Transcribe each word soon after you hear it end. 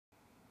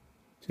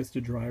just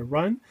a dry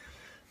run.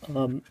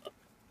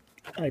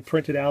 I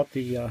printed out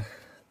the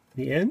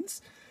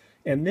ends,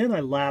 and then I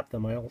lapped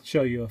them. I'll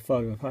show you a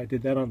photo of how I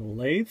did that on the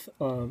lathe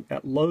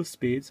at low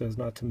speed so as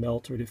not to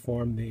melt or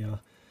deform the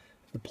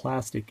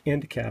plastic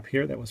end cap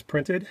here that was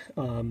printed,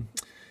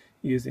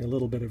 using a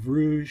little bit of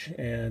rouge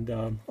and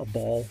a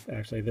ball,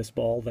 actually this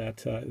ball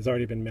that has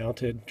already been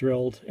mounted,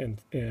 drilled,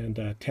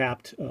 and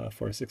tapped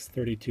for a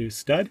 632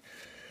 stud.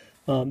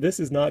 This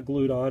is not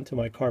glued on to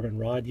my carbon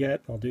rod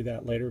yet. I'll do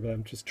that later, but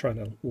I'm just trying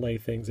to lay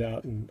things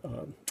out and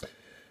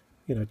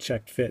you know,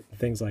 check fit and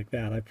things like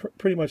that. I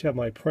pretty much have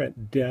my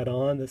print dead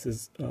on. This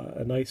is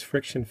a nice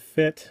friction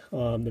fit.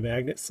 The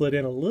magnet slid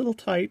in a little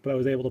tight, but I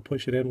was able to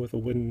push it in with a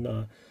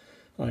wooden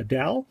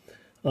dowel.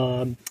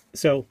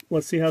 So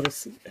let's see how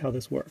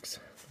this works.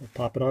 I'll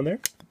pop it on there.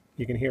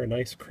 You can hear a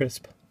nice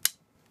crisp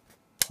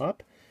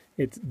pop.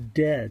 It's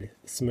dead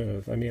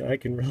smooth. I mean, I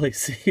can really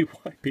see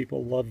why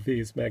people love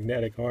these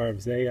magnetic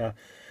arms. There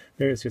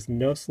is just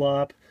no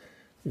slop,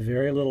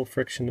 very little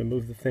friction to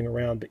move the thing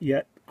around, but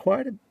yet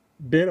quite a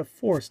bit of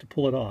force to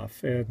pull it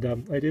off.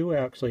 And I do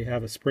actually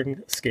have a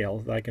spring scale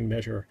that I can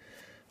measure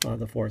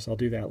the force. I'll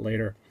do that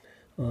later.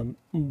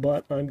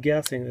 But I'm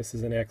guessing this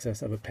is in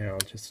excess of a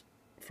pound, just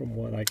from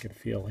what I can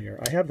feel here.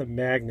 I have the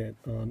magnet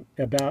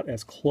about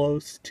as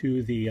close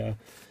to the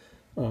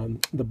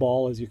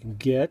ball as you can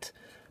get.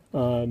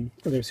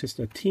 There's just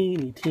a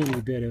teeny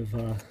bit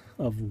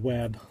of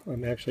web.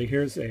 Actually,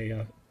 here's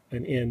an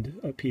end,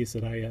 a piece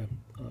that I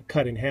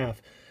cut in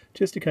half,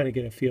 just to kind of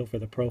get a feel for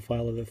the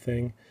profile of the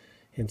thing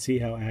and see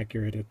how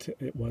accurate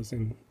it was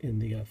in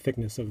the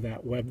thickness of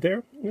that web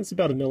there. It's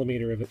about 1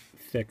 millimeter of it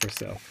thick or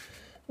so.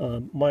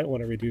 Might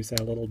want to reduce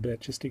that a little bit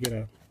just to get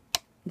a...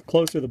 The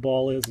closer the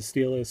ball is, the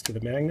steel is to the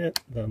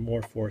magnet, the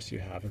more force you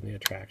have in the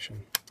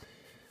attraction.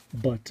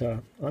 But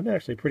I'm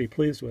actually pretty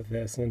pleased with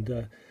this, and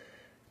it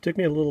took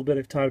me a little bit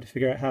of time to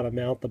figure out how to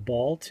mount the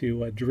ball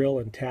to drill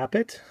and tap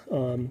it.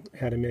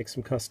 Had to make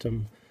some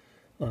custom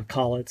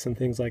collets and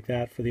things like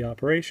that for the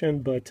operation,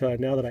 but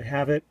now that I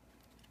have it,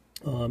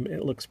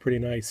 it looks pretty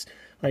nice.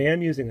 I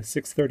am using a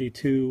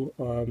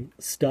 632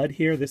 stud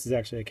here. This is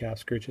actually a cap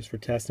screw just for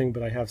testing,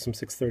 but I have some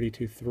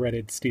 632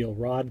 threaded steel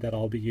rod that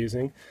I'll be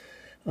using.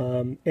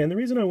 And the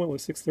reason I went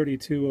with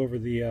 632 over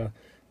the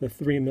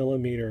 3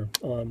 millimeter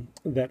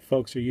that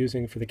folks are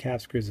using for the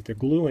cap screws that they're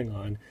gluing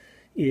on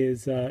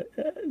is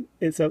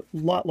it's a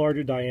lot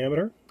larger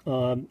diameter,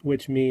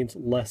 which means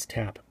less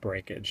tap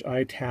breakage.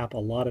 I tap a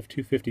lot of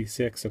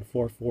 256 and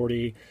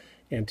 440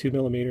 and 2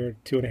 millimeter,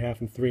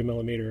 2.5 and 3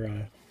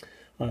 millimeter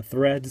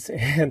threads,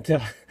 and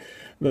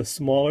the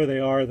smaller they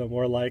are, the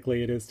more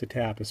likely it is to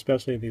tap,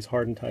 especially in these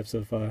hardened types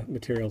of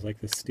materials like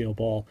this steel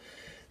ball.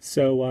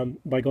 So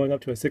by going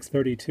up to a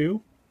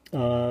 632,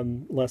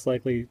 less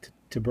likely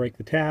to break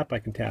the tap. I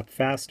can tap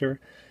faster,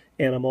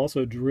 and I'm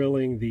also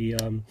drilling the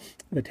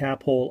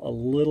tap hole a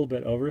little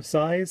bit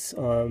oversized.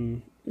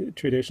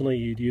 Traditionally,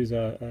 you'd use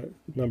a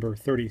number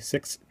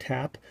 36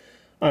 tap.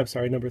 I'm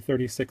sorry, number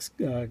 36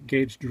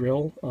 gauge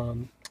drill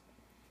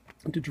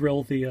to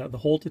drill the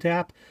hole to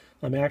tap.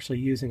 I'm actually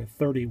using a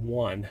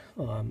 31.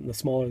 The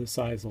smaller the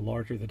size, the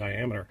larger the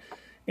diameter.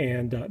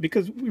 And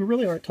because we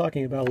really aren't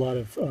talking about a lot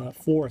of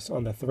force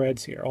on the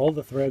threads here. All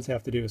the threads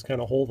have to do is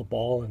kind of hold the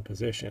ball in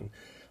position.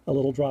 A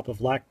little drop of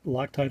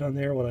Loctite on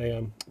there when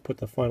I put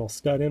the final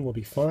stud in will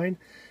be fine.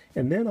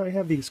 And then I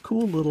have these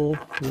cool little,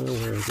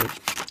 where is it?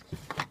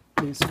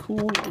 These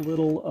cool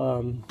little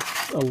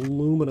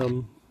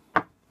aluminum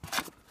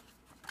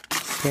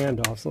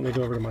standoffs. Let me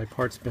go over to my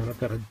parts bin. I've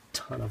got a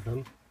ton of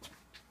them.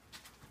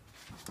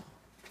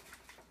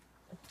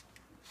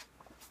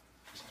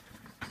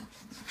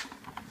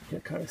 You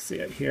can kind of see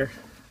it here.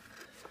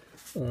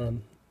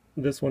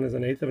 This one is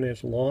 1/8 of an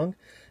inch long.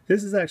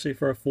 This is actually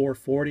for a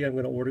 440. I'm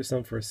going to order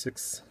some for a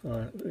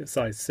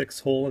size 6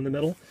 hole in the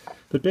middle.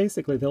 But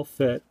basically they'll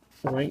fit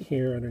right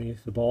here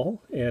underneath the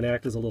ball and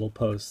act as a little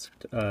post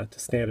to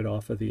stand it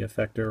off of the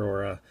effector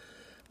or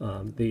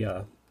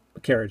the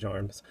carriage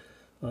arms,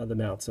 the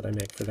mounts that I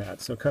make for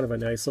that. So kind of a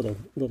nice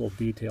little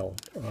detail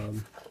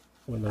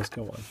when those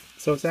go on.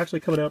 So it's actually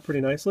coming out pretty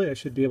nicely. I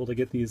should be able to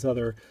get these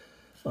other,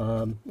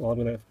 well, I'm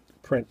going to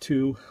print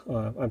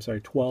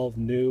 12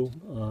 new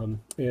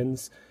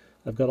ends.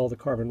 I've got all the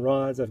carbon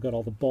rods, I've got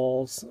all the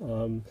balls.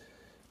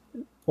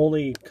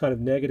 Only kind of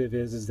negative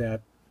is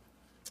that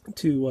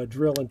to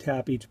drill and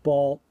tap each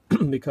ball,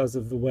 because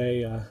of the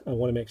way I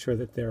want to make sure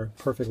that they're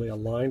perfectly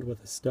aligned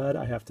with the stud,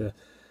 I have to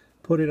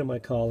put it in my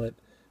collet,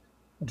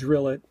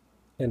 drill it,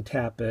 and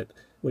tap it,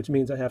 which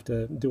means I have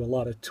to do a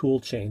lot of tool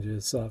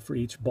changes for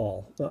each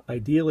ball.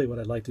 Ideally, what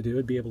I'd like to do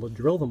would be able to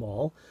drill them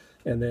all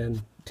and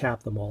then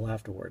tap them all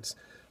afterwards.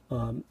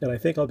 And I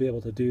think I'll be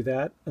able to do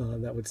that.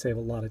 That would save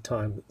a lot of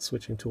time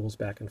switching tools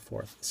back and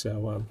forth.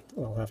 So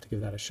I'll have to give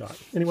that a shot.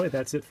 Anyway,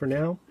 that's it for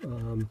now.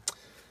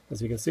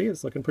 As you can see,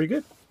 it's looking pretty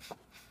good.